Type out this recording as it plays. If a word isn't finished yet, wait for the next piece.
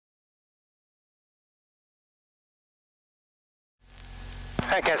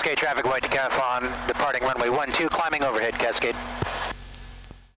Hi, Cascade traffic, White Decathlon, departing runway 12, climbing overhead, Cascade.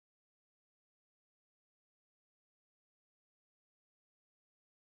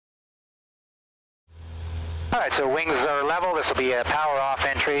 Alright, so wings are level. This will be a power off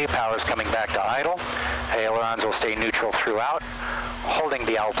entry. Power's coming back to idle. Ailerons will stay neutral throughout. Holding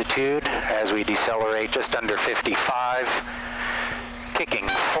the altitude as we decelerate just under 55. Kicking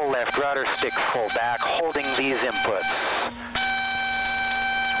full left rudder, stick full back, holding these inputs.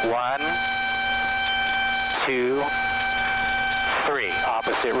 1, 2, 3.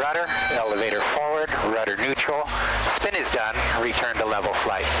 Opposite rudder, elevator forward, rudder neutral. Spin is done, return to level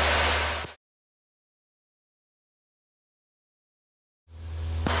flight.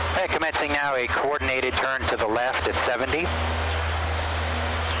 Commencing now a coordinated turn to the left at 70.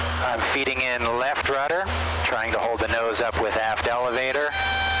 I'm feeding in left rudder, trying to hold the nose up with aft elevator,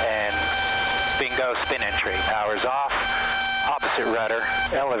 and bingo spin entry. Power's off, opposite rudder,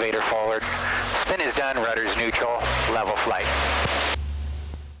 elevator forward. Spin is done, rudder's neutral, level flight.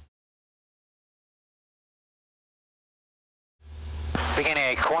 Beginning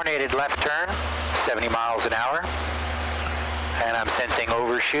a coordinated left turn, 70 miles an hour. And I'm sensing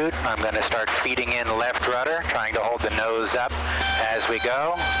overshoot. I'm going to start feeding in left rudder, trying to hold the nose up as we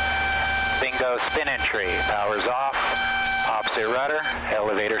go. Bingo spin entry. Power's off. Opposite rudder.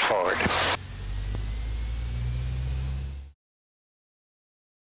 Elevators forward.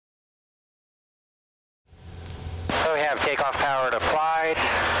 So we have takeoff power applied.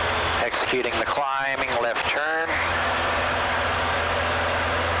 Executing the climbing left turn.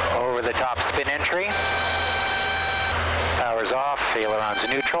 Over the top spin entry. Power's off, ailerons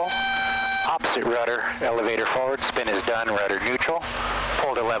neutral, opposite rudder, elevator forward, spin is done, rudder neutral,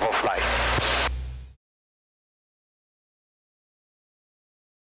 pull to level flight.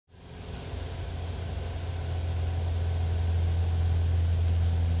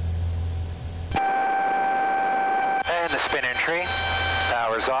 And the spin entry,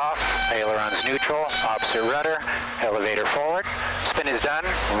 power's off, ailerons neutral, opposite rudder, elevator forward, spin is done,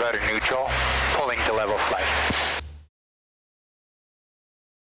 rudder neutral, pulling to level flight.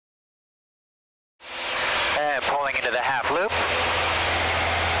 And pulling into the half loop.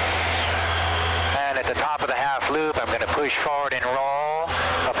 And at the top of the half loop, I'm going to push forward and roll.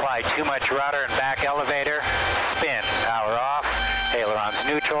 Apply too much rudder and back elevator. Spin. Power off. Ailerons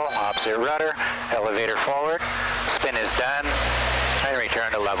neutral. Opposite rudder. Elevator forward. Spin is done. And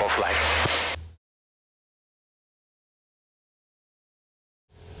return to level flight.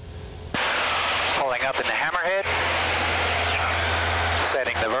 Pulling up in the hammerhead.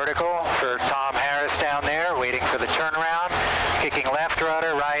 Setting the vertical for Tom Harris down there, waiting for the turnaround. Kicking left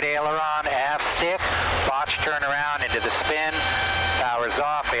rudder, right aileron, aft stick. Botch turnaround into the spin. Power's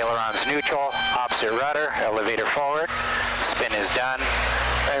off, ailerons neutral, opposite rudder, elevator forward. Spin is done,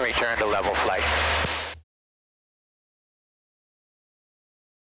 and return to level flight.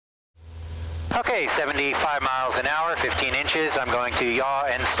 Okay, 75 miles an hour, 15 inches. I'm going to yaw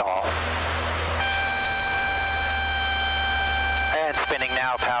and stall. And spinning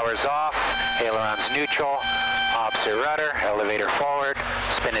now, power's off, ailerons neutral, opposite rudder, elevator forward,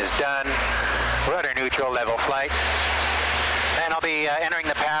 spin is done, rudder neutral, level flight. And I'll be entering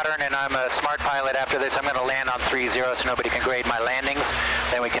the pattern, and I'm a smart pilot after this. I'm going to land on 30 so nobody can grade my landings.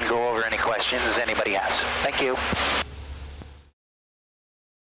 Then we can go over any questions anybody has. Thank you.